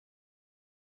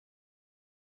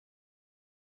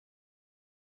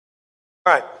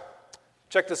All right,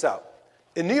 check this out.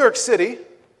 In New York City,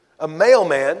 a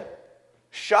mailman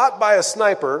shot by a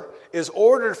sniper is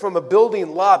ordered from a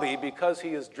building lobby because he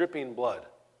is dripping blood.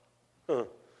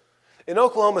 In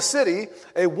Oklahoma City,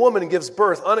 a woman gives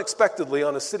birth unexpectedly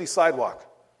on a city sidewalk.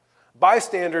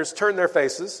 Bystanders turn their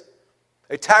faces.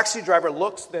 A taxi driver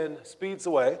looks, then speeds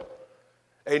away.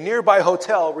 A nearby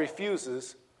hotel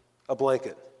refuses a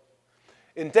blanket.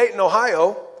 In Dayton,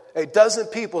 Ohio, a dozen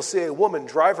people see a woman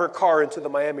drive her car into the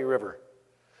Miami River.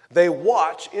 They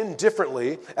watch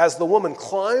indifferently as the woman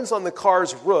climbs on the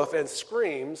car's roof and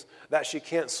screams that she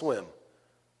can't swim.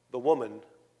 The woman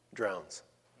drowns.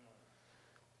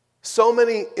 So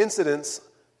many incidents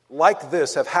like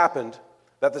this have happened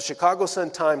that the Chicago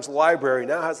Sun-Times library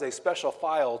now has a special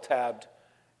file tabbed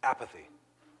apathy.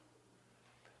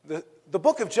 The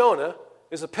book of Jonah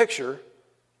is a picture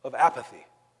of apathy.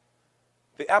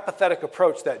 The apathetic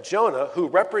approach that Jonah, who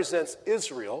represents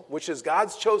Israel, which is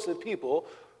God's chosen people,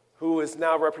 who is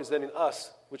now representing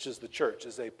us, which is the church,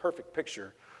 is a perfect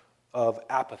picture of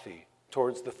apathy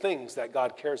towards the things that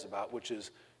God cares about, which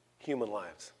is human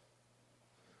lives.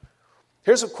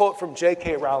 Here's a quote from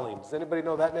J.K. Rowling. Does anybody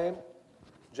know that name?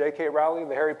 J.K. Rowling,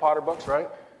 the Harry Potter books, right?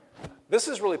 This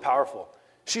is really powerful.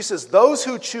 She says, "Those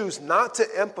who choose not to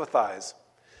empathize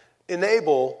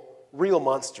enable real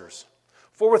monsters.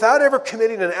 For without ever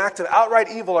committing an act of outright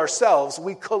evil ourselves,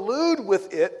 we collude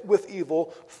with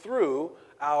evil through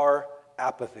our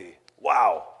apathy."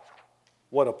 Wow.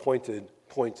 What a pointed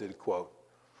quote.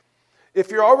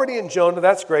 If you're already in Jonah,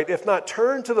 that's great. If not,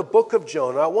 turn to the book of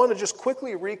Jonah. I want to just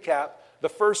quickly recap the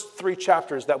first 3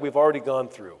 chapters that we've already gone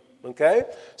through. Okay?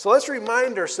 So let's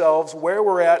remind ourselves where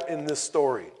we're at in this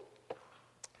story.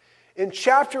 In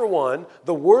chapter 1,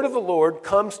 the word of the Lord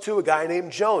comes to a guy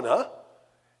named Jonah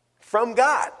from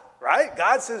God, right?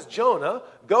 God says, "Jonah,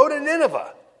 go to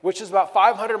Nineveh," which is about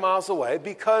 500 miles away,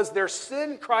 because their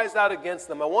sin cries out against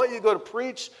them. I want you to go to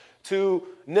preach to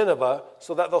Nineveh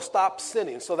so that they'll stop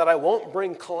sinning, so that I won't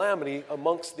bring calamity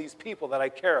amongst these people that I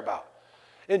care about.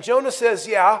 And Jonah says,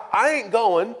 "Yeah, I ain't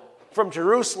going from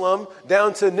Jerusalem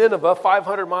down to Nineveh,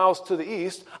 500 miles to the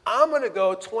east. I'm going to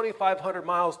go 2,500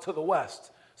 miles to the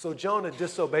west." So Jonah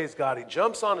disobeys God. He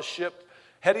jumps on a ship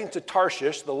heading to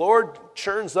Tarshish. The Lord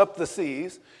churns up the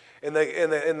seas. And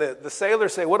the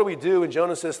sailors say, "What do we do?" And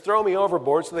Jonah says, "Throw me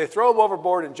overboard." So they throw him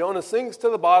overboard, and Jonah sinks to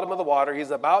the bottom of the water.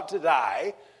 He's about to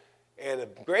die. And a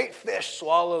great fish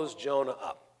swallows Jonah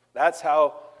up. That's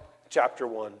how chapter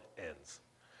 1 ends.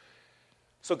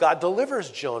 So God delivers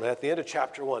Jonah at the end of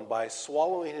chapter 1 by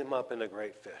swallowing him up in a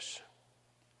great fish.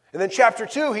 And then chapter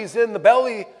 2, he's in the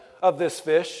belly of this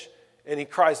fish, and he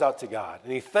cries out to God.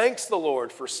 And he thanks the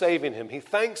Lord for saving him. He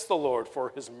thanks the Lord for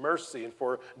his mercy and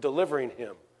for delivering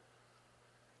him.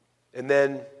 And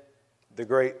then the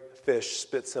great fish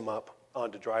spits him up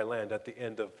onto dry land at the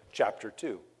end of chapter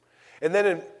 2. And then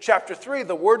in chapter 3,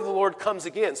 the word of the Lord comes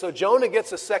again. So Jonah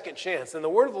gets a second chance. And the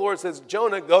word of the Lord says,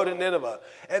 "Jonah, go to Nineveh."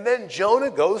 And then Jonah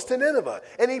goes to Nineveh.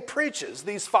 And he preaches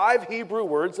these 5 Hebrew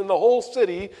words, and the whole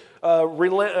city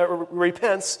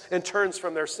repents and turns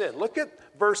from their sin. Look at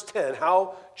verse 10,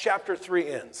 how chapter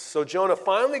 3 ends. So Jonah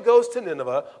finally goes to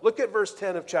Nineveh. Look at verse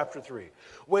 10 of chapter 3.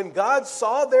 "When God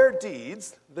saw their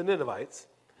deeds," the Ninevites,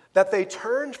 "that they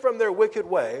turned from their wicked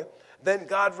way, then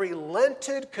God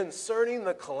relented concerning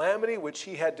the calamity which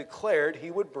he had declared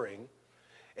he would bring,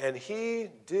 and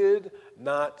he did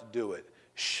not do it."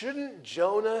 Shouldn't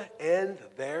Jonah end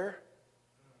there?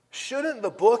 Shouldn't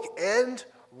the book end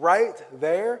right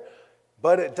there?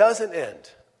 But it doesn't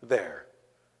end there.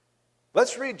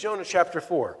 Let's read Jonah chapter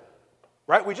 4.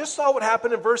 Right? We just saw what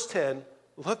happened in verse 10.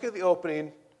 Look at the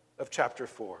opening of chapter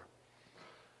 4.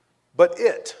 "But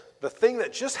it," the thing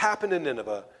that just happened in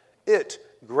Nineveh, "it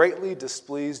greatly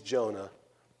displeased Jonah,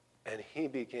 and he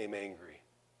became angry."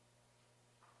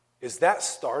 Is that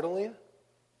startling?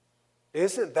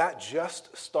 Isn't that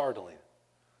just startling?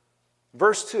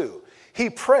 Verse 2, "He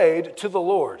prayed to the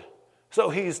Lord." So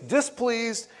he's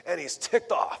displeased and he's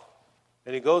ticked off.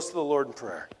 And he goes to the Lord in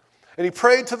prayer. And he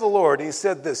prayed to the Lord, and he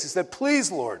said this. He said,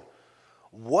 "Please, Lord,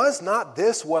 was not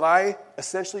this what I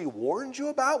essentially warned you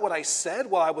about, what I said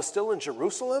while I was still in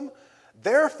Jerusalem?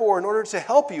 Therefore, in order to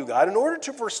help you, God, in order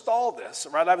to forestall this,"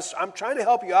 right? I'm trying to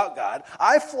help you out, God.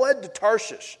 "I fled to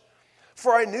Tarshish,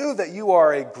 for I knew that you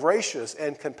are a gracious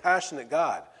and compassionate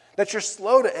God, that you're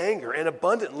slow to anger and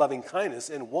abundant in loving kindness,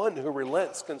 and one who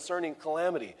relents concerning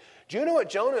calamity." Do you know what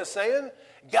Jonah is saying?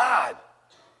 God,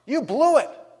 you blew it.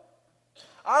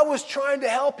 I was trying to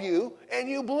help you, and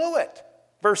you blew it.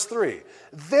 Verse 3,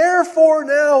 "Therefore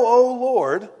now, O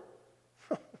Lord,"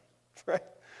 right?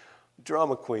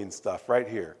 Drama queen stuff right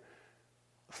here.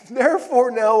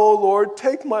 Therefore now, O Lord,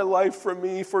 take my life from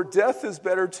me, for death is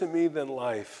better to me than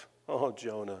life. Oh,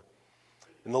 Jonah.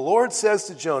 And the Lord says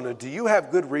to Jonah, do you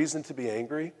have good reason to be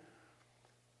angry?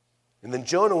 And then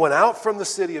Jonah went out from the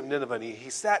city of Nineveh, and he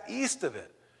sat east of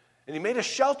it. And he made a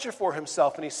shelter for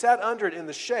himself, and he sat under it in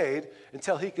the shade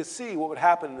until he could see what would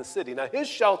happen in the city. Now, his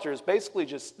shelter is basically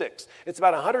just sticks. It's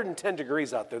about 110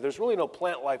 degrees out there. There's really no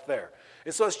plant life there.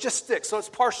 And so it's just sticks, so it's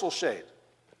partial shade.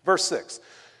 Verse 6.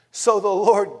 So the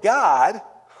Lord God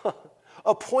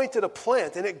appointed a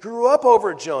plant, and it grew up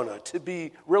over Jonah to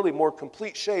be really more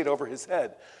complete shade over his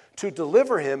head, to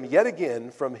deliver him yet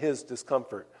again from his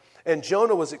discomfort. And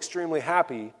Jonah was extremely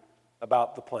happy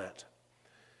about the plant.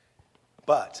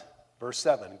 But, verse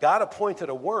 7, God appointed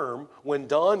a worm when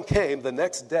dawn came the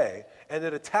next day, and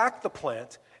it attacked the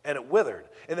plant, and it withered.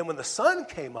 And then when the sun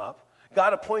came up,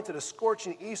 God appointed a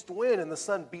scorching east wind, and the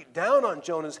sun beat down on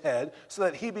Jonah's head so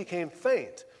that he became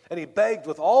faint. And he begged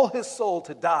with all his soul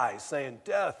to die, saying,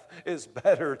 death is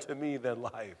better to me than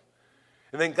life.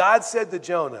 And then God said to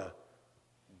Jonah,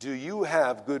 do you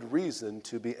have good reason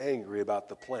to be angry about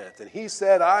the plant? And he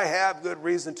said, I have good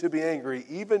reason to be angry,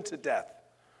 even to death.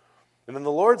 And then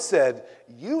the Lord said,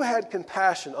 you had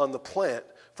compassion on the plant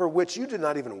for which you did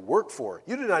not even work for.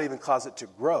 You did not even cause it to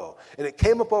grow. And it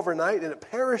came up overnight, and it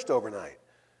perished overnight.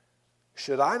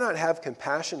 Should I not have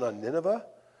compassion on Nineveh,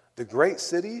 the great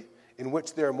city, in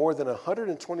which there are more than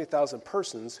 120,000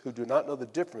 persons who do not know the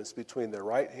difference between their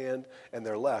right hand and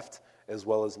their left, as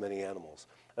well as many animals?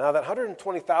 Now, that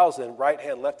 120,000 right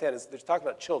hand, left hand, they're talking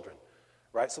about children,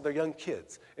 right? So they're young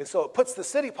kids. And so it puts the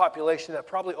city population at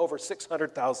probably over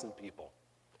 600,000 people.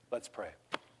 Let's pray.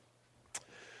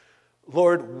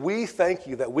 Lord, we thank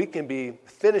you that we can be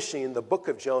finishing the book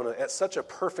of Jonah at such a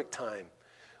perfect time.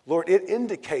 Lord, it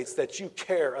indicates that you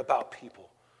care about people.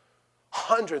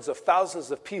 Hundreds of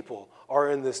thousands of people are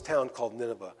in this town called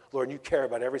Nineveh. Lord, you care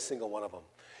about every single one of them.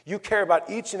 You care about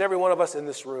each and every one of us in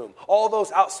this room, all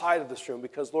those outside of this room,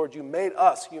 because, Lord, you made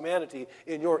us, humanity,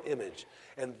 in your image.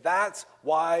 And that's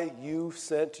why you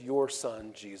sent your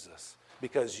son, Jesus,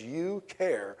 because you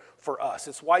care for us.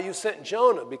 It's why you sent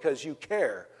Jonah, because you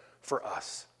care for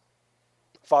us.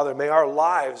 Father, may our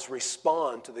lives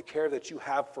respond to the care that you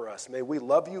have for us. May we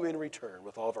love you in return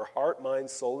with all of our heart,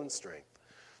 mind, soul, and strength.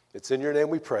 It's in your name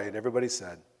we pray, and everybody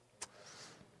said,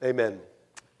 amen.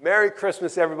 Merry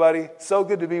Christmas, everybody. So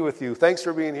good to be with you. Thanks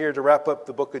for being here to wrap up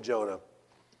the book of Jonah.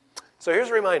 So here's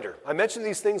a reminder. I mentioned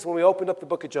these things when we opened up the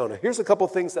book of Jonah. Here's a couple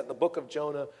things that the book of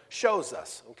Jonah shows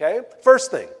us, okay? First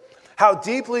thing, how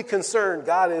deeply concerned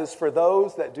God is for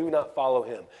those that do not follow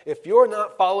him. If you're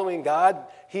not following God,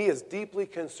 he is deeply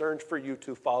concerned for you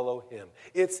to follow him.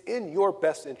 It's in your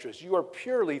best interest. You are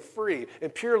purely free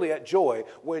and purely at joy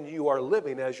when you are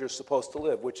living as you're supposed to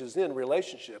live, which is in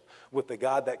relationship with the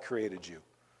God that created you.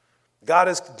 God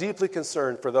is deeply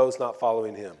concerned for those not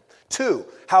following him. 2,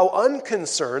 how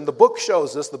unconcerned, the book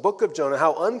shows us, the book of Jonah,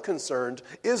 how unconcerned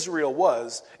Israel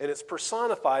was, and it's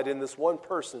personified in this one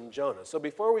person, Jonah. So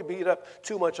before we beat up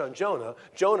too much on Jonah,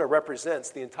 Jonah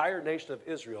represents the entire nation of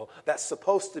Israel that's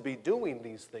supposed to be doing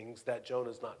these things that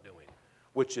Jonah's not doing,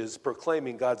 which is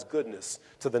proclaiming God's goodness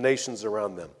to the nations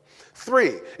around them.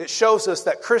 3, it shows us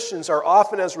that Christians are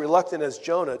often as reluctant as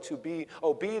Jonah to be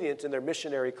obedient in their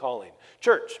missionary calling.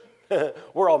 Church,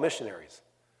 we're all missionaries.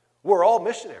 We're all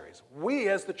missionaries. We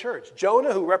as the church.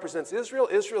 Jonah, who represents Israel,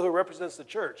 Israel, who represents the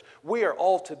church. We are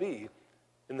all to be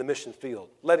in the mission field,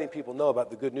 letting people know about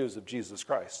the good news of Jesus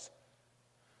Christ.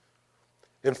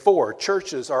 And 4,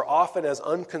 churches are often as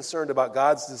unconcerned about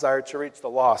God's desire to reach the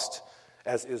lost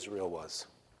as Israel was.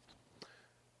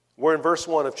 We're in verse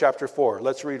 1 of chapter 4.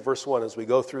 Let's read verse 1 as we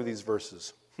go through these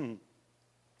verses.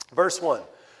 Verse 1.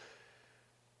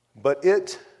 But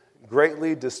it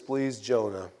greatly displeased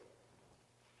Jonah,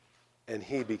 and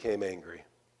he became angry.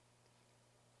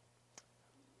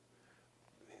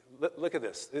 Look at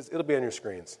this. It'll be on your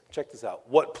screens. Check this out.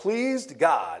 What pleased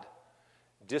God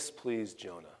displeased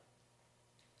Jonah.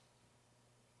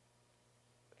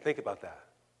 Think about that.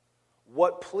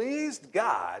 What pleased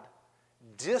God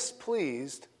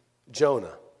displeased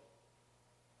Jonah.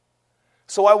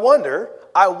 So I wonder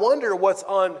what's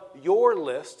on your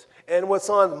list and what's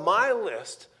on my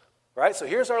list. Right? So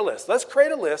here's our list. Let's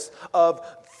create a list of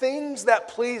things that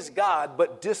please God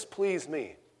but displease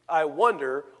me. I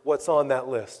wonder what's on that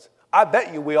list. I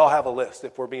bet you we all have a list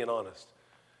if we're being honest.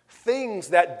 Things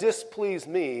that displease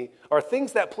me are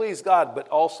things that please God but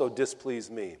also displease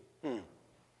me.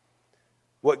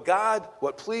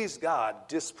 What pleased God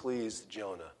displeased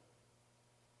Jonah.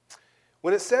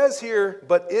 When it says here,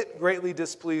 but it greatly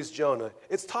displeased Jonah,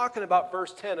 it's talking about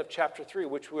verse 10 of chapter 3,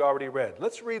 which we already read.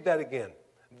 Let's read that again.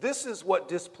 This is what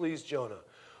displeased Jonah.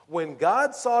 When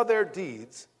God saw their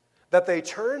deeds, that they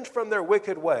turned from their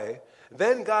wicked way,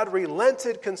 then God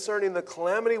relented concerning the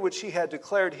calamity which he had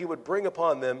declared he would bring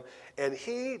upon them, and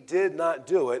he did not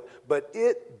do it, but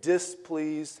it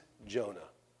displeased Jonah.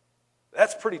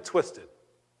 That's pretty twisted.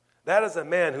 That is a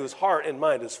man whose heart and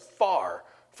mind is far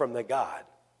from the God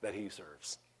that he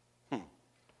serves.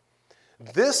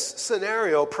 This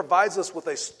scenario provides us with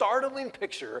a startling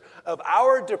picture of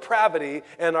our depravity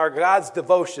and our God's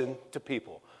devotion to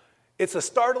people. It's a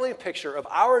startling picture of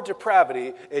our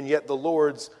depravity and yet the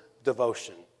Lord's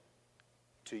devotion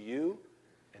to you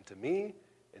and to me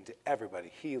and to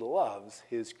everybody. He loves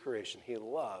his creation. He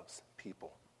loves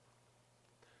people.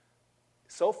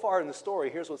 So far in the story,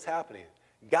 here's what's happening.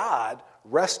 God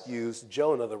rescues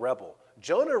Jonah the rebel.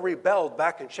 Jonah rebelled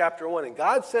back in chapter 1, and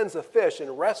God sends a fish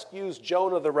and rescues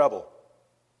Jonah the rebel.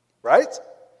 Right?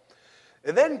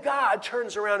 And then God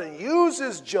turns around and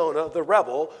uses Jonah the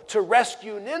rebel to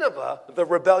rescue Nineveh, the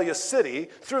rebellious city,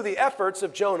 through the efforts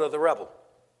of Jonah the rebel.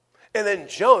 And then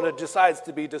Jonah decides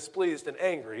to be displeased and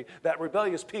angry that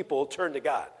rebellious people turn to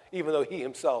God, even though he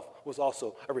himself was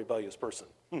also a rebellious person.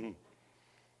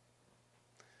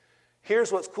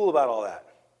 Here's what's cool about all that.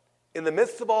 In the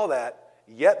midst of all that,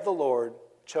 yet the Lord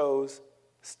chose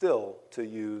still to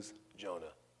use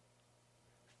Jonah.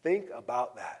 Think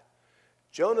about that.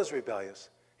 Jonah's rebellious.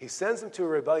 He sends him to a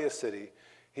rebellious city.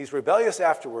 He's rebellious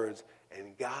afterwards,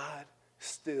 and God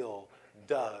still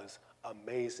does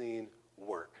amazing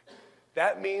work.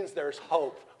 That means there's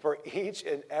hope for each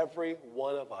and every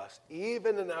one of us.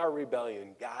 Even in our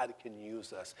rebellion, God can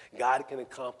use us. God can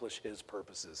accomplish his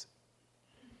purposes.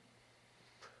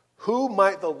 Who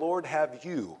might the Lord have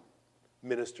you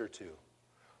minister to?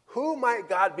 Who might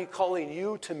God be calling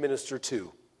you to minister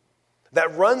to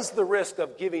that runs the risk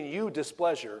of giving you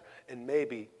displeasure and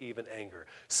maybe even anger?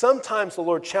 Sometimes the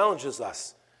Lord challenges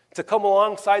us to come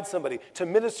alongside somebody, to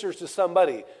minister to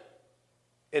somebody,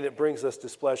 and it brings us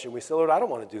displeasure. We say, Lord, I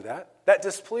don't want to do that. That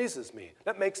displeases me.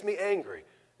 That makes me angry.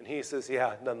 And he says,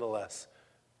 yeah, nonetheless,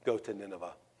 go to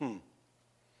Nineveh.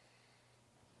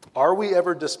 Are we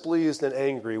ever displeased and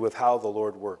angry with how the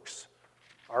Lord works?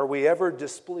 Are we ever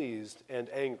displeased and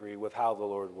angry with how the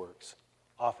Lord works?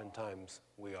 Oftentimes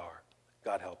we are.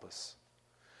 God help us.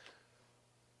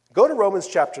 Go to Romans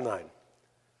chapter 9.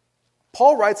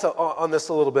 Paul writes on this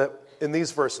a little bit in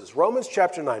these verses. Romans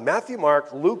chapter 9. Matthew,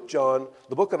 Mark, Luke, John,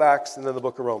 the book of Acts, and then the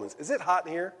book of Romans. Is it hot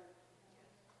in here?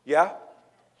 Yeah?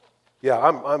 Yeah,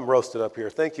 I'm roasted up here.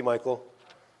 Thank you, Michael.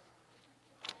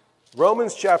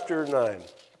 Romans chapter 9.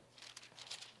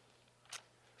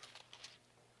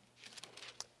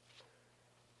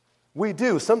 We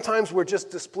do. Sometimes we're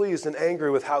just displeased and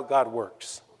angry with how God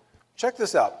works. Check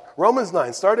this out. Romans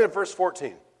 9, starting at verse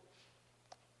 14.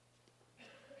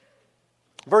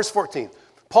 Verse 14.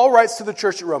 Paul writes to the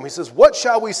church at Rome. He says, what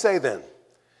shall we say then?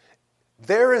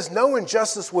 There is no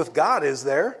injustice with God, is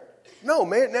there? No,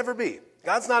 may it never be.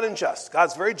 God's not unjust.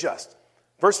 God's very just.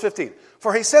 Verse 15.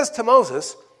 For he says to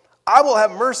Moses, I will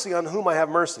have mercy on whom I have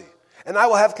mercy, and I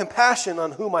will have compassion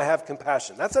on whom I have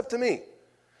compassion. That's up to me.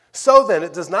 So then,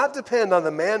 it does not depend on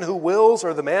the man who wills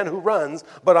or the man who runs,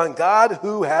 but on God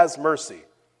who has mercy.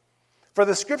 For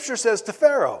the scripture says to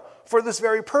Pharaoh, for this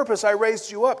very purpose I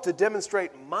raised you up to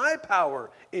demonstrate my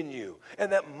power in you,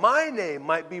 and that my name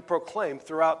might be proclaimed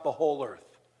throughout the whole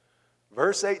earth.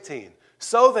 Verse 18.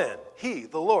 So then, he,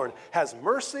 the Lord, has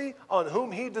mercy on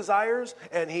whom he desires,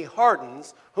 and he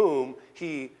hardens whom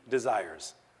he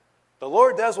desires. The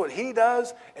Lord does what he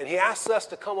does, and he asks us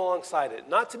to come alongside it.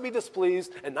 Not to be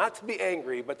displeased and not to be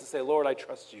angry, but to say, Lord, I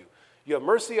trust you. You have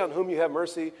mercy on whom you have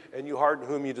mercy, and you harden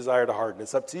whom you desire to harden.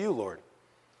 It's up to you, Lord.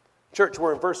 Church,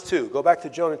 we're in verse 2. Go back to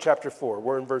Jonah chapter 4.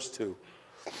 We're in verse 2.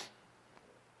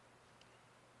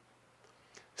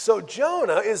 So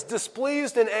Jonah is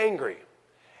displeased and angry.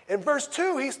 In verse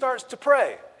 2, he starts to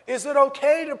pray. Is it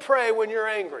okay to pray when you're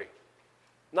angry?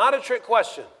 Not a trick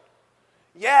question.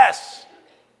 Yes.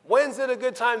 When's it a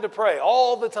good time to pray?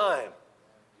 All the time.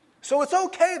 So it's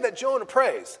okay that Jonah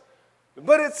prays.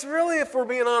 But it's really, if we're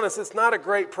being honest, it's not a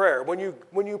great prayer. When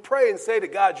you pray and say to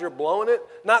God you're blowing it,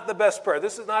 not the best prayer.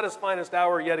 This is not his finest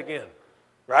hour yet again.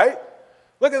 Right?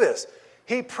 Look at this.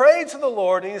 He prayed to the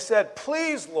Lord and he said,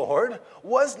 please, Lord,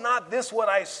 was not this what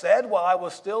I said while I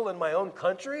was still in my own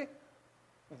country?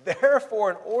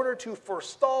 Therefore, in order to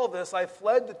forestall this, I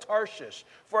fled to Tarshish,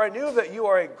 for I knew that you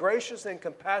are a gracious and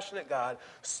compassionate God,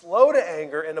 slow to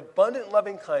anger and abundant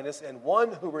loving kindness, and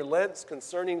one who relents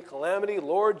concerning calamity.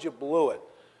 Lord, you blew it.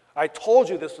 I told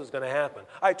you this was going to happen.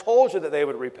 I told you that they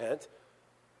would repent,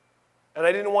 and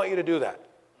I didn't want you to do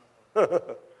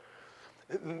that.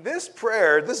 This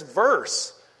prayer, this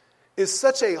verse, is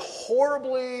such a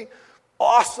horribly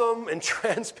awesome and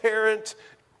transparent,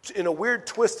 in a weird,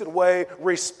 twisted way,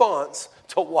 response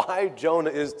to why Jonah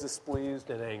is displeased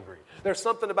and angry. There's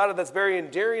something about it that's very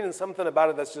endearing and something about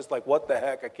it that's just like, what the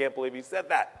heck? I can't believe he said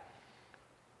that.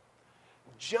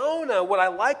 Jonah, what I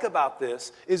like about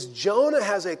this is Jonah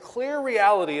has a clear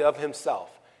reality of himself.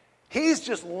 He's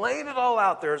just laying it all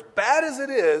out there. As bad as it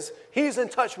is, he's in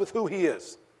touch with who he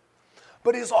is.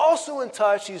 But he's also in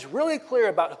touch, he's really clear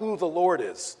about who the Lord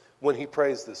is when he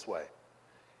prays this way.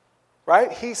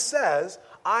 Right? He says,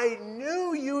 I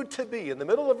knew you to be, in the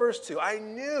middle of verse 2, I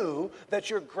knew that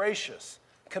you're gracious,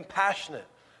 compassionate,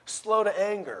 slow to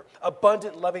anger,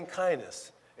 abundant loving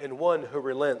kindness, and one who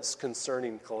relents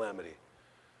concerning calamity.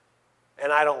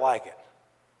 And I don't like it.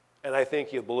 And I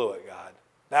think you blew it, God.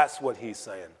 That's what he's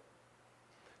saying.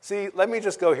 See, let me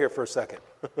just go here for a second.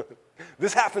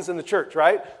 This happens in the church,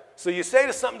 right? So you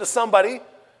say something to somebody,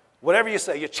 whatever you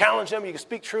say, you challenge them, you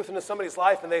speak truth into somebody's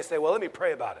life, and they say, well, let me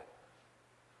pray about it.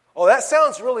 Oh, that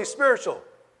sounds really spiritual.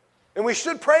 And we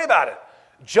should pray about it.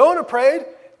 Jonah prayed.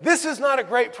 This is not a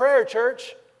great prayer,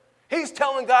 church. He's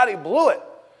telling God he blew it.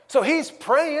 So he's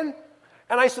praying.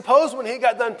 And I suppose when he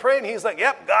got done praying, he's like,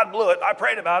 yep, God blew it. I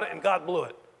prayed about it, and God blew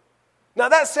it. Now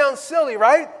that sounds silly,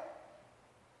 right?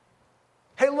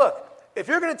 Hey, look, if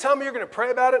you're going to tell me you're going to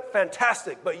pray about it,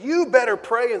 fantastic. But you better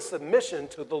pray in submission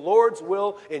to the Lord's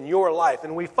will in your life.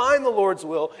 And we find the Lord's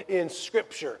will in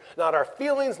Scripture. Not our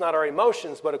feelings, not our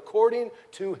emotions, but according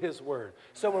to His Word.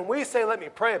 So when we say, let me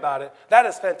pray about it, that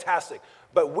is fantastic.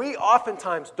 But we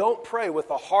oftentimes don't pray with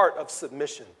a heart of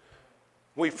submission.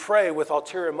 We pray with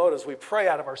ulterior motives. We pray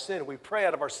out of our sin. We pray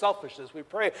out of our selfishness. We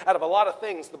pray out of a lot of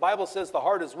things. The Bible says the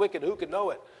heart is wicked. Who can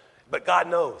know it? But God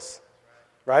knows.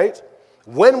 Right?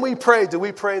 When we pray, do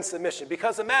we pray in submission?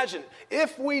 Because imagine,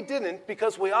 if we didn't,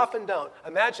 because we often don't,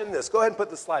 imagine this. Go ahead and put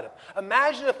the slide up.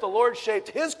 Imagine if the Lord shaped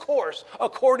His course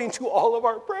according to all of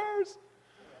our prayers.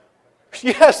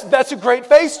 Yes, that's a great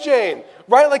face, Jane.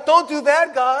 Right? Like, don't do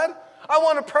that, God. I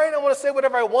want to pray and I want to say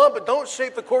whatever I want, but don't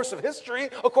shape the course of history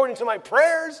according to my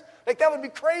prayers. Like, that would be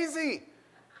crazy.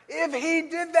 If He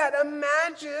did that,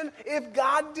 imagine if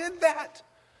God did that.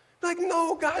 Like,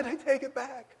 no, God, I take it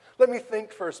back. Let me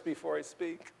think first before I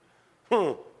speak.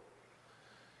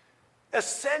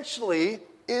 Essentially,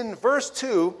 in verse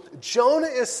 2, Jonah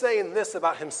is saying this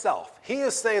about himself. He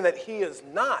is saying that he is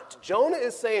not. Jonah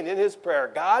is saying in his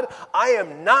prayer, God, I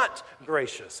am not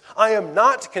gracious. I am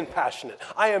not compassionate.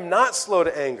 I am not slow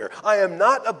to anger. I am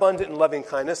not abundant in loving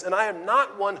kindness, and I am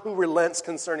not one who relents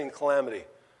concerning calamity.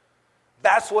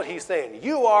 That's what he's saying.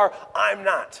 You are, I'm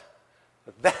not.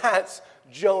 That's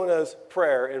Jonah's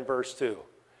prayer in verse 2.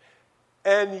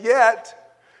 And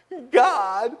yet,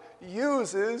 God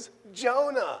uses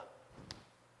Jonah.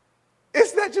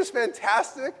 Isn't that just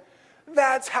fantastic?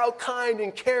 That's how kind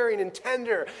and caring and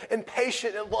tender and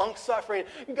patient and long-suffering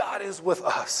God is with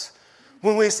us.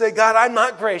 When we say, God, I'm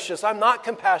not gracious, I'm not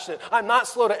compassionate, I'm not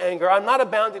slow to anger, I'm not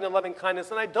abounding in loving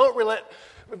kindness, and I don't relent,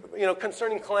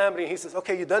 concerning calamity. He says,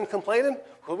 okay, you done complaining?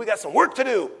 Well, we got some work to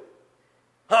do.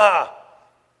 Ha!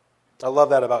 I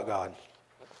love that about God.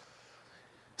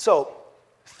 So,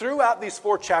 throughout these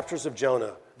 4 chapters of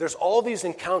Jonah, there's all these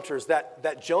encounters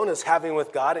that Jonah's having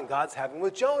with God and God's having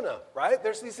with Jonah, right?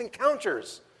 There's these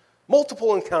encounters,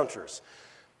 multiple encounters.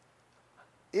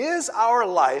 Is our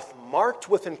life marked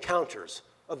with encounters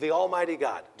of the Almighty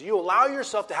God? Do you allow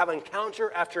yourself to have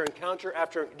encounter after encounter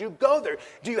after? Do you go there?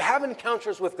 Do you have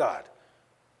encounters with God?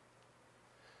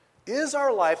 Is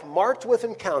our life marked with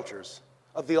encounters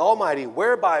of the Almighty,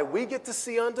 whereby we get to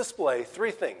see on display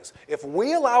 3 things. If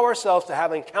we allow ourselves to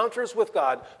have encounters with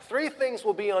God, 3 things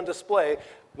will be on display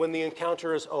when the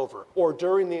encounter is over or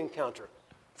during the encounter.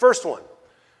 First one,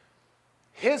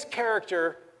 His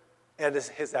character and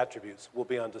His attributes will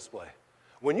be on display.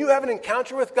 When you have an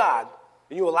encounter with God,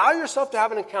 and you allow yourself to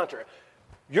have an encounter,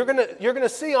 you're gonna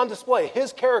see on display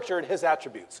His character and His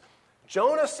attributes.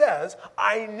 Jonah says,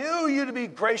 I knew you to be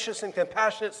gracious and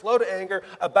compassionate, slow to anger,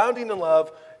 abounding in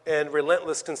love, and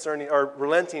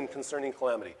relenting concerning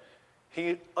calamity.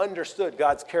 He understood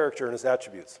God's character and His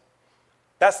attributes.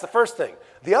 That's the first thing.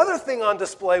 The other thing on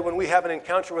display when we have an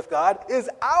encounter with God is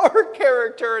our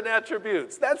character and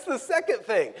attributes. That's the second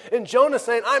thing. And Jonah's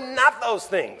saying, I'm not those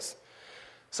things.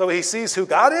 So he sees who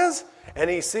God is, and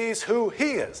he sees who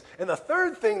He is. And the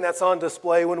third thing that's on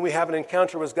display when we have an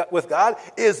encounter with God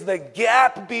is the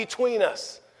gap between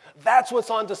us. That's what's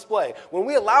on display. When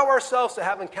we allow ourselves to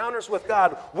have encounters with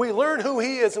God, we learn who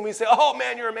He is, and we say, oh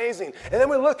man, you're amazing. And then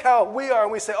we look how we are,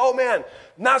 and we say, oh man,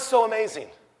 not so amazing.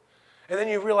 And then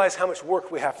you realize how much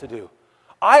work we have to do.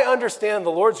 I understand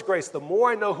the Lord's grace. The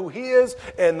more I know who he is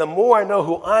and the more I know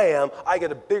who I am, I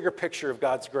get a bigger picture of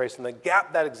God's grace and the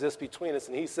gap that exists between us.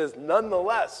 And he says,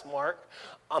 nonetheless, Mark,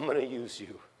 I'm going to use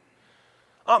you.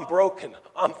 I'm broken.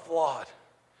 I'm flawed,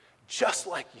 just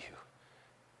like you.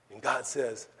 And God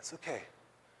says, it's okay.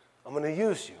 I'm going to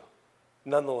use you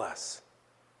nonetheless.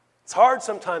 It's hard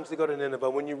sometimes to go to Nineveh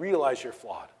when you realize you're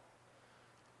flawed.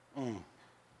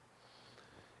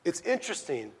 It's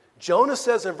interesting. Jonah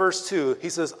says in verse 2, he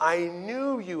says, I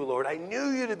knew you, Lord. I knew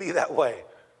you to be that way.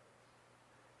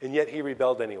 And yet he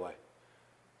rebelled anyway.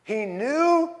 He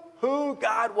knew who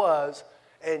God was,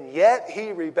 and yet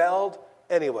he rebelled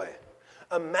anyway.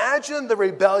 Imagine the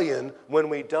rebellion when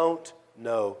we don't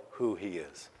know who he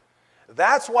is.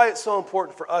 That's why it's so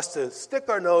important for us to stick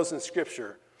our nose in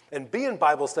Scripture and be in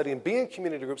Bible study and be in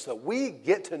community groups so that we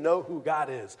get to know who God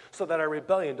is so that our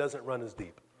rebellion doesn't run as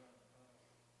deep.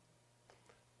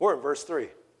 We're in verse 3.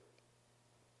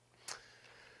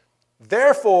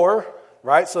 Therefore,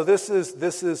 right? So this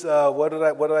is what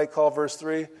did I call verse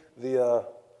 3? This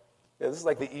is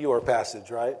like the Eeyore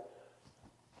passage, right?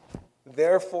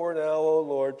 Therefore now, O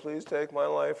Lord, please take my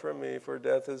life from me, for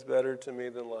death is better to me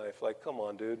than life. Like, come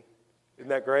on, dude. Isn't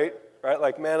that great? Right?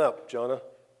 Like, man up, Jonah.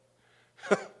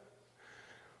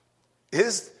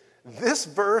 Is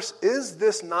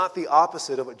this not the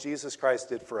opposite of what Jesus Christ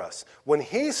did for us? When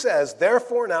he says,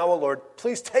 therefore now, O Lord,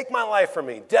 please take my life from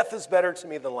me. Death is better to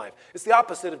me than life. It's the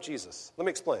opposite of Jesus. Let me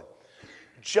explain.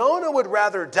 Jonah would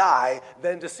rather die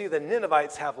than to see the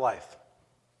Ninevites have life.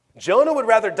 Jonah would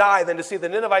rather die than to see the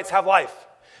Ninevites have life.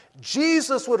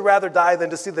 Jesus would rather die than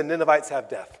to see the Ninevites have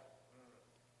death.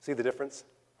 See the difference?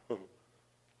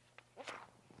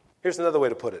 Here's another way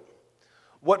to put it.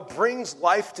 What brings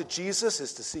life to Jesus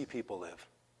is to see people live.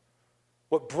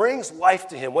 What brings life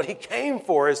to him, what he came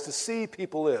for, is to see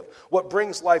people live. What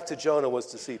brings life to Jonah was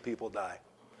to see people die.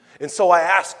 And so I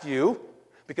ask you,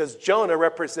 because Jonah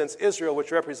represents Israel,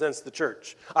 which represents the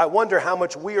church, I wonder how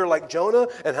much we are like Jonah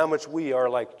and how much we are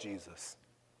like Jesus.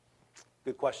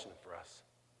 Good question for us.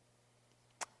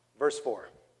 Verse 4.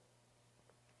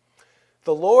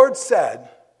 The Lord said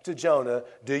to Jonah,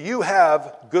 do you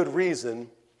have good reason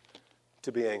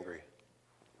to be angry?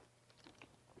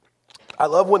 I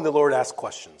love when the Lord asks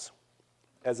questions,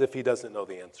 as if he doesn't know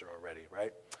the answer already,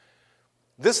 right?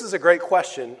 This is a great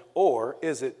question, or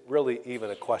is it really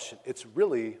even a question? It's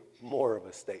really more of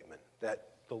a statement that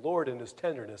the Lord in his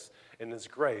tenderness and his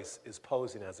grace is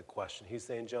posing as a question. He's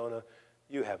saying, Jonah,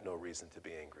 you have no reason to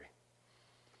be angry.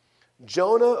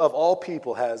 Jonah, of all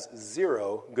people, has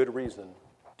zero good reason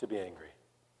to be angry.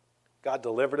 God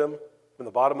delivered him from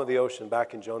the bottom of the ocean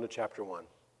back in Jonah chapter 1,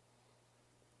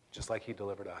 just like he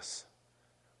delivered us.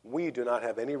 We do not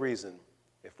have any reason.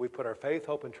 If we put our faith,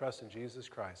 hope, and trust in Jesus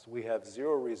Christ, we have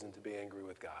zero reason to be angry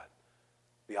with God.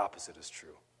 The opposite is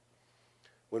true.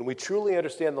 When we truly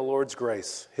understand the Lord's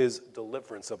grace, his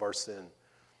deliverance of our sin,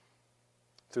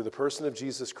 through the person of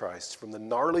Jesus Christ, from the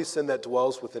gnarly sin that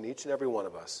dwells within each and every one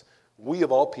of us, we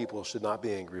of all people should not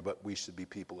be angry, but we should be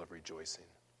people of rejoicing.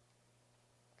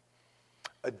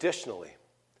 Additionally,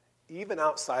 even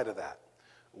outside of that,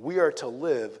 we are to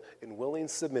live in willing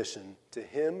submission to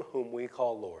him whom we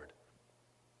call Lord.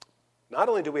 Not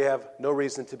only do we have no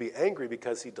reason to be angry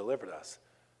because he delivered us,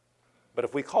 but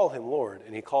if we call him Lord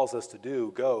and he calls us to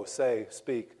do, go, say,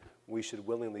 speak, we should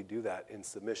willingly do that in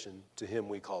submission to him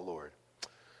we call Lord.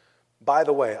 By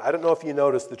the way, I don't know if you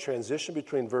noticed the transition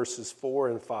between verse 4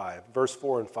 and 5,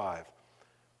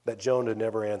 that Jonah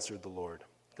never answered the Lord.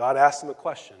 God asked him a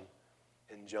question,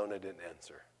 and Jonah didn't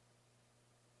answer.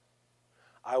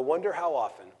 I wonder how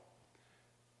often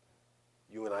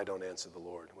you and I don't answer the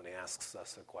Lord when he asks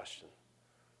us a question.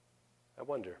 I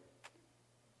wonder.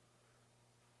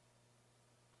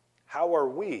 How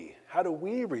do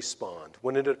we respond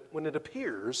when it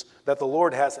appears that the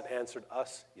Lord hasn't answered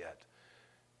us yet?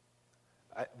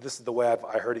 This is the way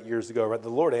I heard it years ago, right? The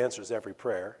Lord answers every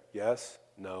prayer. Yes,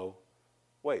 no,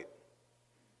 wait.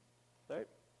 Right?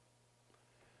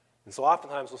 And so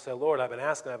oftentimes we'll say, Lord, I've been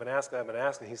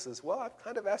asking. He says, well, I've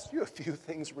kind of asked you a few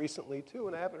things recently too,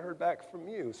 and I haven't heard back from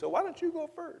you. So why don't you go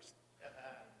first?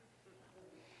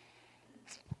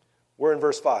 We're in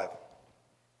verse 5.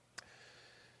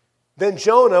 Then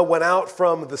Jonah went out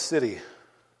from the city,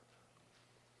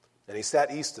 and he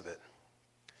sat east of it.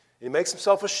 He makes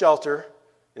himself a shelter,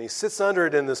 and he sits under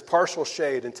it in this partial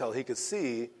shade until he could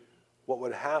see what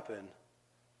would happen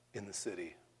in the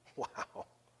city. Wow.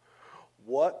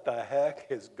 What the heck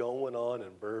is going on in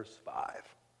verse 5?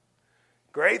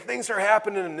 Great things are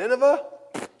happening in Nineveh.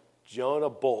 Jonah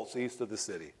bolts east of the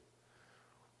city.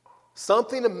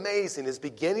 Something amazing is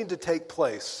beginning to take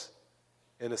place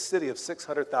in a city of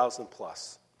 600,000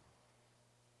 plus.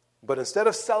 But instead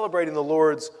of celebrating the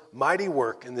Lord's mighty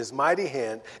work and his mighty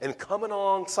hand and coming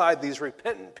alongside these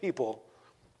repentant people,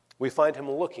 we find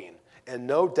him looking and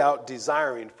no doubt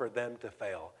desiring for them to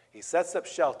fail. He sets up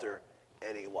shelter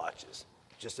and he watches.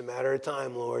 Just a matter of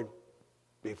time, Lord,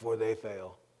 before they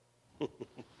fail.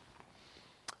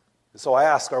 So I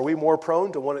ask, are we more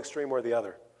prone to one extreme or the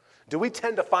other? Do we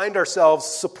tend to find ourselves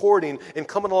supporting and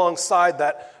coming alongside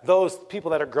those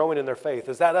people that are growing in their faith?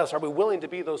 Is that us? Are we willing to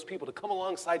be those people, to come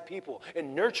alongside people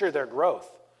and nurture their growth?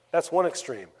 That's one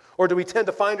extreme. Or do we tend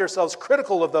to find ourselves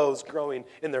critical of those growing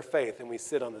in their faith and we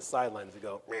sit on the sidelines and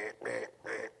go, meh, meh,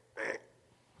 meh, meh.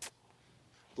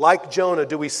 Like Jonah,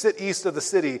 do we sit east of the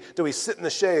city? Do we sit in the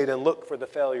shade and look for the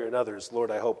failure in others?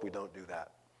 Lord, I hope we don't do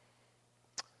that.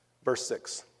 Verse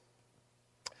 6.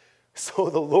 So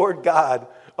the Lord God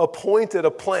appointed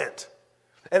a plant,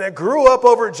 and it grew up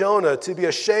over Jonah to be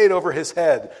a shade over his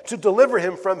head, to deliver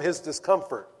him from his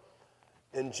discomfort.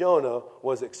 And Jonah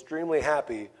was extremely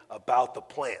happy about the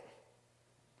plant.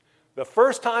 The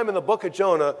first time in the book of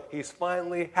Jonah, he's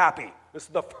finally happy. This is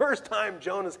the first time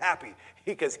Jonah's happy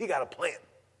because he got a plant.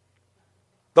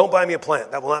 Don't buy me a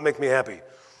plant. That will not make me happy.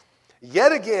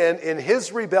 Yet again, in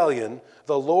his rebellion,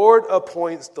 the Lord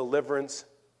appoints deliverance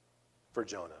for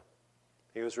Jonah.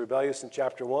 He was rebellious in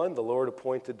chapter 1. The Lord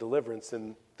appointed deliverance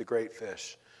in the great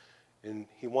fish. And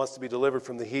he wants to be delivered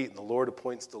from the heat, and the Lord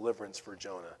appoints deliverance for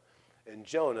Jonah. And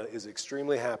Jonah is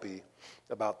extremely happy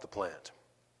about the plant.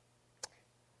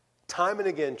 Time and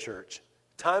again, church,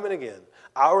 time and again,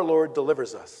 our Lord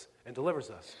delivers us and delivers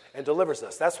us and delivers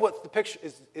us. That's what the picture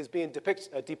is being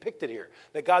depicted here,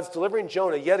 that God's delivering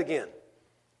Jonah yet again.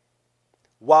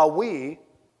 While we,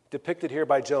 depicted here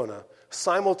by Jonah,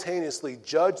 simultaneously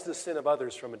judge the sin of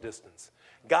others from a distance.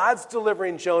 God's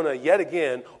delivering Jonah yet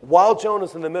again while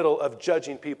Jonah's in the middle of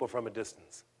judging people from a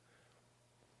distance.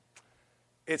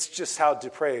 It's just how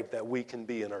depraved that we can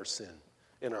be in our sin,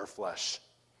 in our flesh.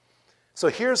 So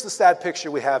here's the sad picture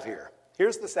we have here.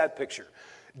 Here's the sad picture.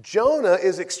 Jonah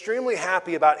is extremely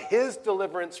happy about his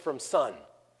deliverance from sun.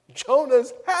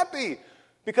 Jonah's happy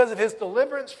because of his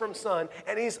deliverance from sun,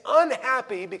 and he's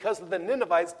unhappy because of the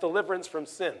Ninevites' deliverance from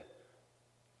sin.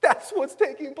 That's what's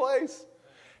taking place.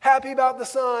 Happy about the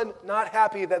sun, not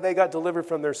happy that they got delivered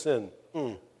from their sin.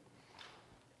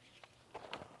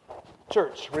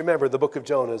 Church, remember the book of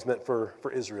Jonah is meant for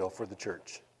Israel, for the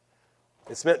church.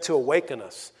 It's meant to awaken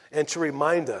us and to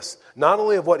remind us not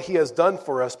only of what he has done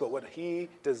for us, but what he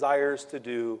desires to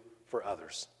do for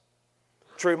others.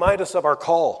 To remind us of our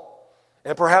call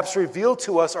and perhaps reveal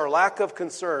to us our lack of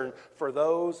concern for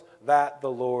those that the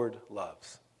Lord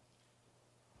loves.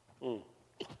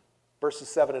 Verses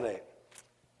 7 and 8. Can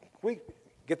we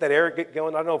get that air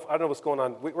going? I don't know what's going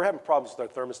on. We're having problems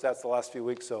with our thermostats the last few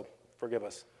weeks, so forgive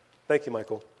us. Thank you,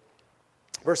 Michael.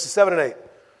 Verses 7 and 8.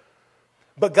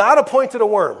 But God appointed a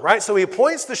worm, right? So he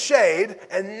appoints the shade,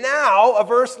 and now, a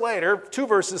verse later, 2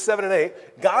 verses, 7 and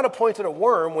 8, God appointed a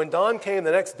worm when dawn came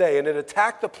the next day, and it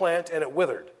attacked the plant, and it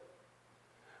withered.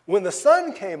 When the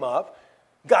sun came up,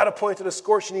 God appointed a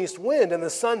scorching east wind, and the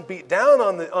sun beat down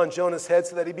on Jonah's head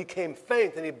so that he became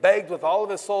faint, and he begged with all of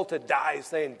his soul to die,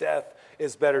 saying, death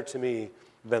is better to me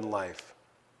than life.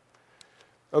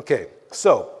 Okay,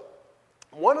 so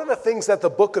one of the things that the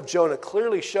book of Jonah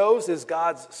clearly shows is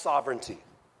God's sovereignty.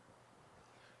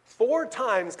 4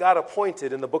 times God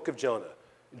appointed in the book of Jonah.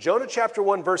 Jonah chapter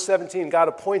 1, verse 17, God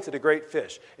appointed a great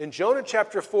fish. In Jonah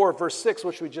chapter 4, verse 6,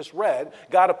 which we just read,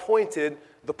 God appointed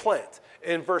the plant.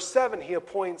 In verse 7, he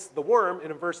appoints the worm,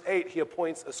 and in verse 8, he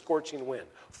appoints a scorching wind.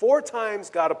 4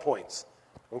 times God appoints.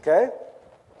 Okay?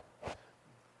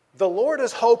 The Lord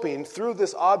is hoping through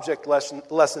this object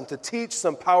lesson to teach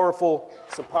some powerful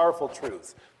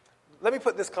truths. Let me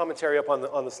put this commentary up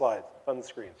on the slide, on the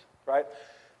screens, right?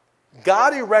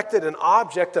 God erected an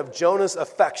object of Jonah's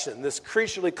affection, this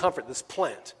creaturely comfort, this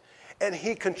plant, and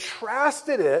he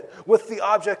contrasted it with the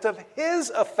object of his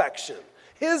affection,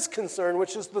 his concern,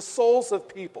 which is the souls of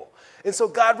people. And so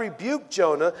God rebuked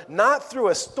Jonah, not through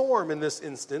a storm in this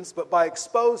instance, but by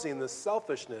exposing the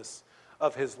selfishness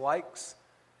of his likes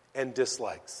and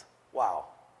dislikes. Wow.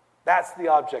 That's the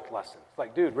object lesson. It's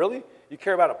like, dude, really? You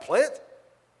care about a plant?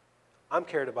 I'm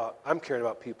caring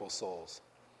about people's souls.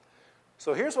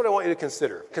 So here's what I want you to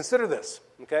consider. Consider this,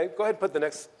 okay? Go ahead and put the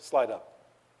next slide up.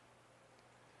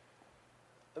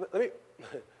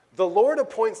 The Lord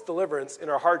appoints deliverance in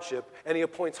our hardship, and he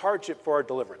appoints hardship for our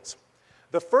deliverance.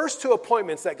 The first 2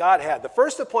 appointments that God had, the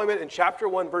first appointment in chapter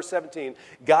 1, verse 17,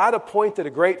 God appointed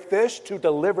a great fish to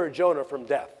deliver Jonah from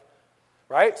death,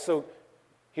 right? So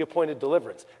he appointed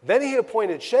deliverance. Then he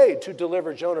appointed shade to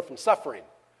deliver Jonah from suffering,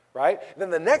 right? And then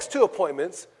the next 2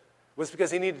 appointments was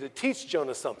because he needed to teach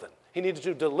Jonah something. He needed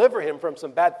to deliver him from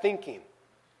some bad thinking,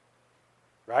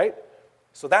 right?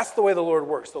 So that's the way the Lord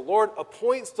works. The Lord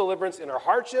appoints deliverance in our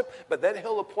hardship, but then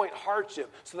he'll appoint hardship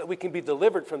so that we can be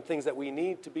delivered from things that we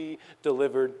need to be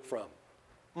delivered from.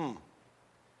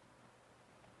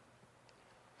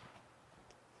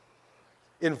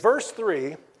 In verse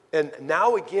 3, and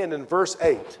now again in verse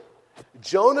 8,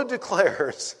 Jonah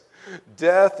declares,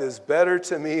 death is better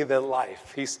to me than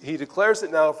life. He declares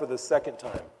it now for the second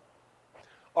time.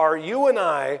 Are you and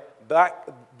I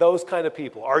those kind of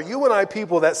people? Are you and I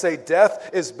people that say death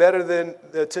is better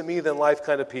to me than life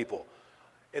kind of people?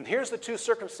 And here's the 2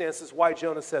 circumstances why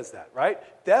Jonah says that, right?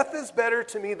 Death is better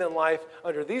to me than life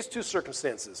under these 2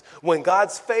 circumstances. When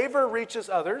God's favor reaches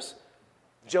others,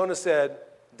 Jonah said,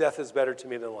 death is better to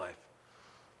me than life.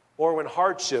 Or when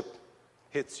hardship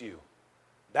hits you.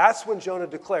 That's when Jonah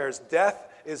declares, death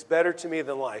is better to me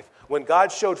than life. When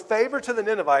God showed favor to the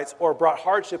Ninevites or brought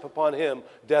hardship upon him,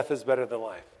 death is better than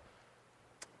life.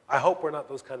 I hope we're not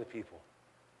those kind of people.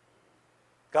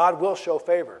 God will show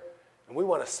favor, and we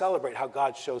want to celebrate how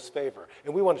God shows favor.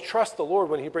 And we want to trust the Lord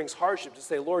when he brings hardship to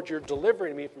say, Lord, you're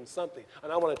delivering me from something,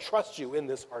 and I want to trust you in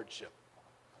this hardship.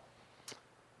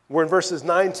 We're in verses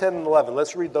 9, 10, and 11.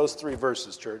 Let's read those 3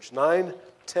 verses, church. 9,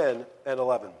 10, and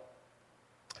 11.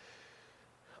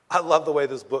 I love the way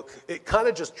this book, it kind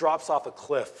of just drops off a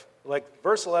cliff. Like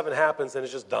verse 11 happens and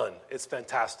it's just done. It's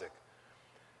fantastic.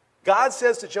 God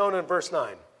says to Jonah in verse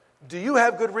 9, do you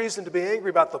have good reason to be angry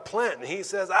about the plant? And he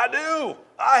says, I do.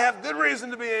 I have good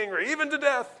reason to be angry, even to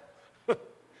death.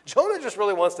 Jonah just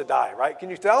really wants to die, right? Can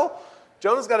you tell?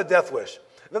 Jonah's got a death wish.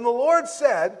 Then the Lord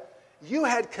said, you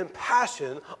had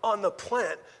compassion on the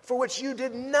plant for which you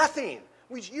did nothing.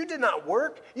 You did not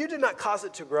work, you did not cause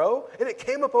it to grow, and it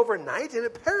came up overnight and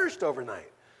it perished overnight.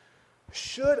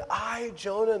 Should I,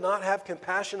 Jonah, not have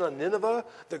compassion on Nineveh,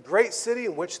 the great city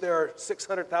in which there are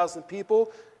 600,000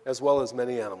 people, as well as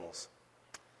many animals?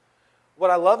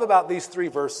 What I love about these 3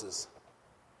 verses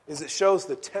is it shows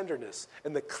the tenderness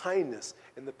and the kindness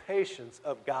and the patience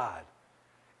of God,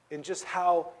 and just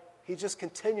how he just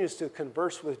continues to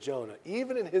converse with Jonah.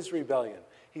 Even in his rebellion,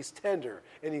 he's tender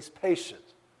and he's patient.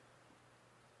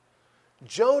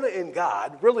 Jonah and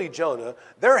God, really Jonah,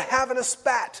 they're having a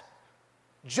spat.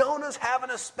 Jonah's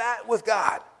having a spat with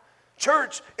God.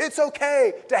 Church, it's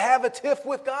okay to have a tiff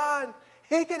with God.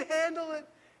 He can handle it.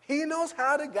 He knows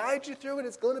how to guide you through it.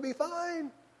 It's going to be fine.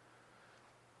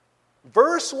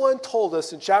 Verse 1 told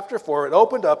us in chapter 4, it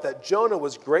opened up that Jonah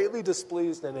was greatly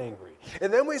displeased and angry.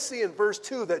 And then we see in verse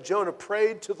 2 that Jonah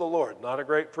prayed to the Lord. Not a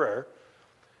great prayer.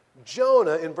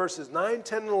 Jonah, in verses 9,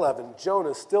 10, and 11,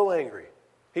 Jonah's still angry.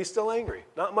 He's still angry.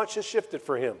 Not much has shifted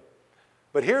for him.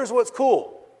 But here's what's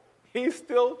cool. He's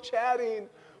still chatting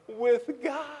with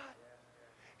God.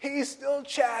 He's still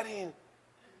chatting.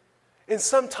 And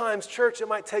sometimes, church, it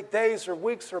might take days or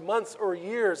weeks or months or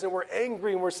years, and we're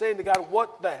angry and we're saying to God,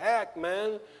 what the heck,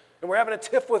 man? And we're having a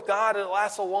tiff with God, and it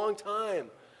lasts a long time.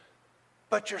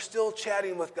 But you're still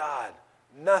chatting with God.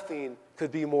 Nothing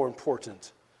could be more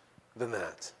important than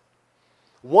that.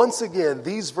 Once again,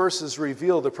 these verses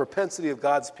reveal the propensity of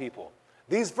God's people.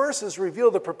 These verses reveal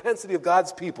the propensity of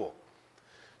God's people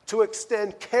to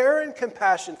extend care and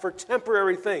compassion for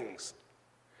temporary things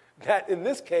that, in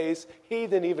this case, he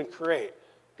didn't even create.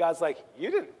 God's like, you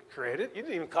didn't create it. You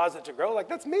didn't even cause it to grow. Like,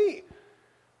 that's me.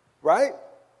 Right?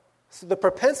 So the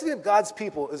propensity of God's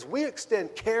people is we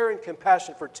extend care and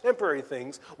compassion for temporary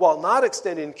things while not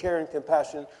extending care and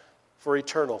compassion for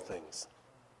eternal things.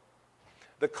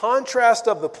 The contrast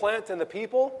of the plant and the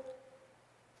people.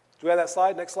 Do we have that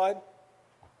slide? Next slide.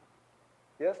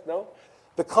 Yes? No?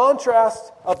 The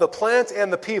contrast of the plant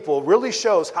and the people really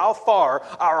shows how far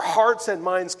our hearts and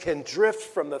minds can drift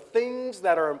from the things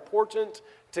that are important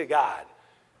to God.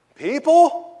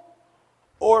 People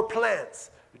or plants?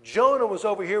 Jonah was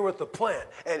over here with the plant,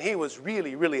 and he was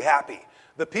really, really happy.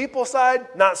 The people side,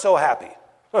 not so happy.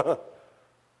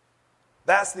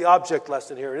 That's the object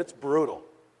lesson here, and it's brutal.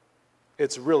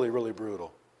 It's really, really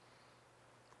brutal.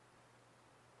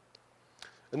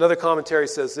 Another commentary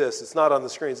says this. It's not on the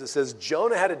screens. It says,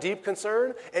 Jonah had a deep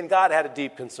concern and God had a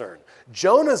deep concern.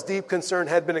 Jonah's deep concern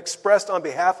had been expressed on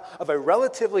behalf of a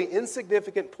relatively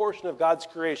insignificant portion of God's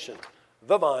creation,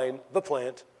 the vine, the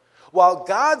plant, while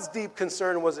God's deep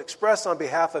concern was expressed on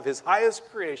behalf of his highest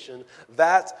creation,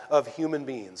 that of human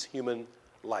beings, human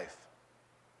life.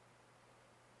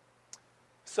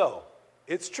 So,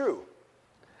 it's true.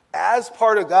 As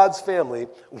part of God's family,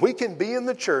 we can be in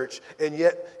the church and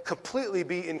yet completely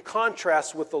be in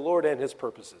contrast with the Lord and his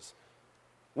purposes.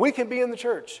 We can be in the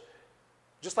church,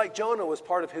 just like Jonah was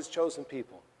part of his chosen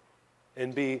people.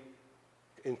 and be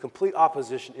in complete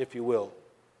opposition, if you will,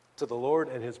 to the Lord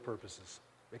and his purposes.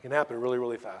 It can happen really,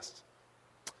 really fast.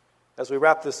 As we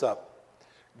wrap this up,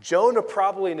 Jonah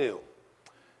probably knew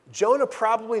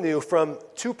from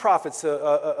two prophets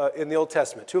in the Old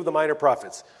Testament, two of the minor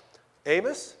prophets,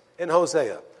 Amos and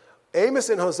Hosea. Amos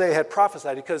and Hosea had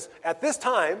prophesied because at this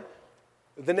time,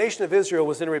 the nation of Israel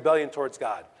was in rebellion towards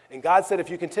God. And God said, if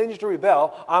you continue to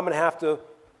rebel, I'm going to have to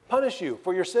punish you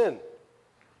for your sin.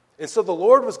 And so the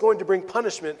Lord was going to bring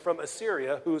punishment from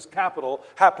Assyria, whose capital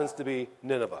happens to be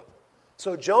Nineveh.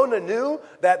 So Jonah knew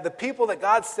that the people that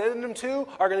God's sending him to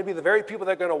are going to be the very people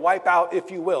that are going to wipe out,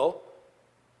 if you will,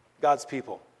 God's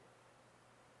people.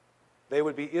 They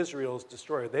would be Israel's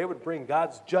destroyer. They would bring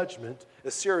God's judgment,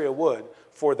 Assyria would,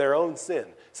 for their own sin.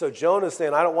 So Jonah's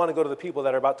saying, I don't want to go to the people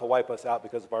that are about to wipe us out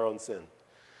because of our own sin.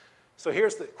 So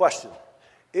here's the question.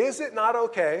 Is it not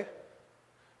okay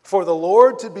for the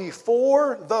Lord to be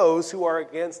for those who are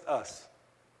against us?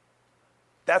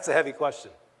 That's a heavy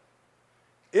question.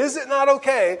 Is it not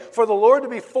okay for the Lord to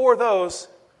be for those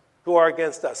who are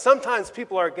against us? Sometimes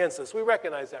people are against us. We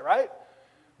recognize that, right?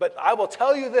 But I will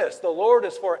tell you this, the Lord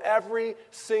is for every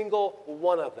single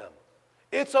one of them.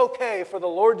 It's okay for the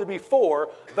Lord to be for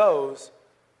those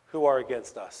who are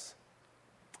against us.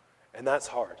 And that's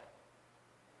hard.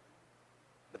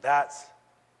 But that's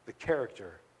the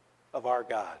character of our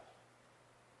God.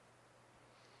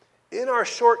 In our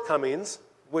shortcomings,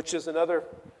 which is another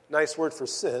nice word for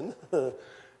sin,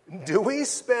 do we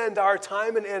spend our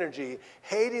time and energy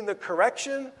hating the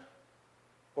correction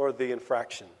or the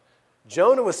infraction?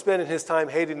 Jonah was spending his time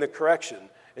hating the correction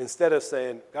instead of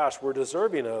saying, gosh, we're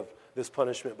deserving of this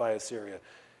punishment by Assyria.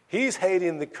 He's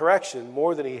hating the correction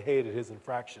more than he hated his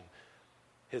infraction,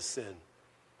 his sin.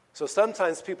 So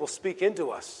sometimes people speak into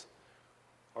us,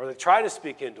 or they try to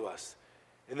speak into us,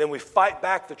 and then we fight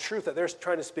back the truth that they're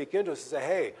trying to speak into us and say,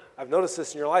 hey, I've noticed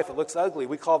this in your life. It looks ugly.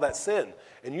 We call that sin.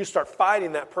 And you start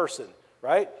fighting that person,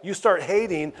 right? You start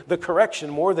hating the correction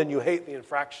more than you hate the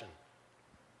infraction.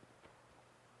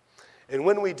 And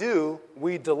when we do,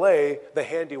 we delay the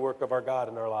handiwork of our God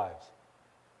in our lives.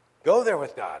 Go there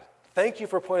with God. Thank you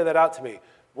for pointing that out to me.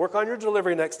 Work on your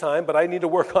delivery next time, but I need to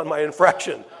work on my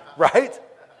infraction, right?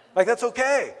 Like, that's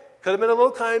okay. Could have been a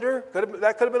little kinder.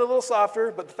 That could have been a little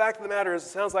softer. But the fact of the matter is, it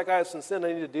sounds like I have some sin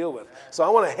I need to deal with. So I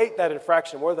want to hate that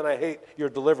infraction more than I hate your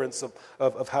deliverance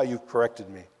of how you corrected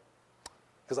me.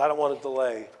 Because I don't want to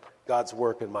delay God's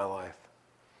work in my life.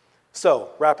 So,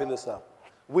 wrapping this up.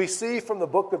 We see from the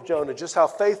book of Jonah just how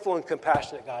faithful and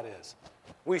compassionate God is.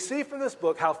 We see from this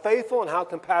book how faithful and how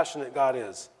compassionate God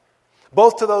is.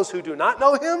 Both to those who do not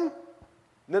know him,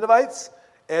 Ninevites,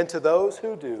 and to those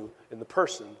who do in the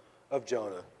person of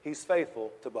Jonah. He's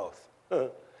faithful to both.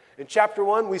 In chapter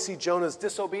 1, we see Jonah's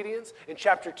disobedience. In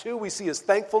chapter 2, we see his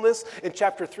thankfulness. In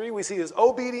chapter 3, we see his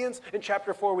obedience. In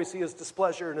chapter 4, we see his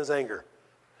displeasure and his anger.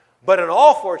 But in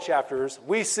all 4 chapters,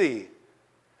 we see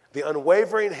the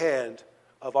unwavering hand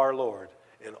of our Lord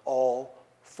in all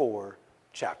 4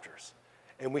 chapters.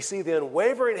 And we see the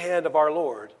unwavering hand of our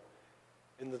Lord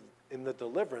in the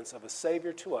deliverance of a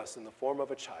Savior to us in the form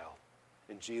of a child,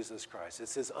 in Jesus Christ.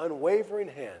 It's his unwavering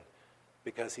hand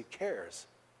because he cares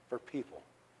for people.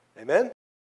 Amen?